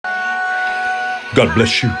God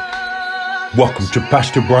bless you. Welcome to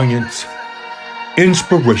Pastor Bryant's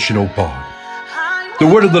Inspirational Pod. The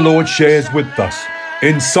word of the Lord shares with us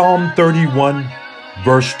in Psalm 31,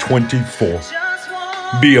 verse 24.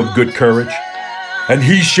 Be of good courage, and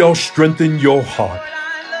he shall strengthen your heart,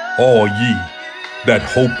 all ye that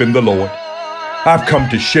hope in the Lord. I've come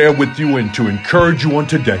to share with you and to encourage you on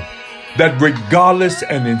today that regardless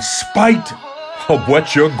and in spite of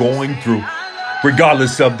what you're going through,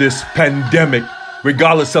 regardless of this pandemic,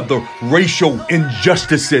 regardless of the racial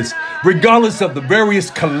injustices, regardless of the various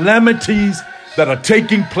calamities that are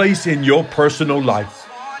taking place in your personal life,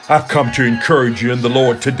 I've come to encourage you in the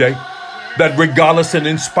Lord today that regardless and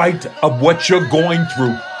in spite of what you're going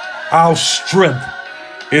through, our strength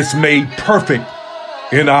is made perfect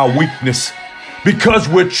in our weakness because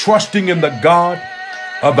we're trusting in the God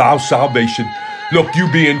of our salvation. Look,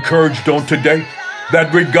 you be encouraged on today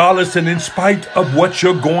that regardless and in spite of what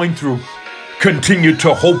you're going through, continue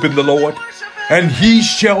to hope in the Lord, and he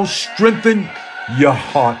shall strengthen your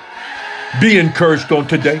heart. Be encouraged on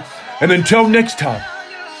today. And until next time,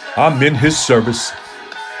 I'm in his service.